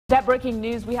That breaking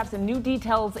news, we have some new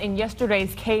details in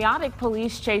yesterday's chaotic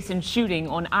police chase and shooting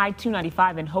on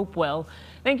I-295 in Hopewell.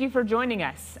 Thank you for joining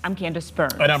us. I'm Candace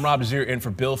Burns. And I'm Rob Zier in for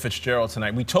Bill Fitzgerald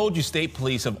tonight. We told you state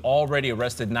police have already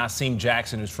arrested Nasim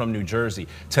Jackson, who's from New Jersey.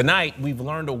 Tonight, we've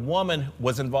learned a woman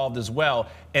was involved as well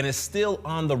and is still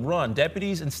on the run.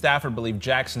 Deputies in Stafford believe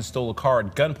Jackson stole a car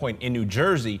at gunpoint in New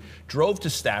Jersey, drove to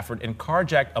Stafford and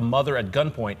carjacked a mother at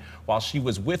gunpoint while she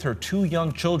was with her two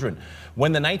young children.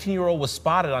 When the 19-year-old was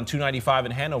spotted on 295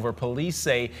 in Hanover, police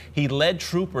say he led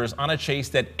troopers on a chase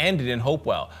that ended in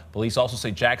Hopewell. Police also say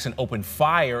Jackson opened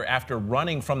fire after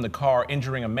running from the car,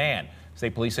 injuring a man.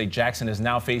 State police say Jackson is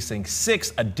now facing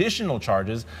 6 additional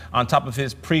charges on top of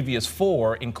his previous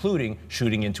 4, including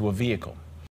shooting into a vehicle.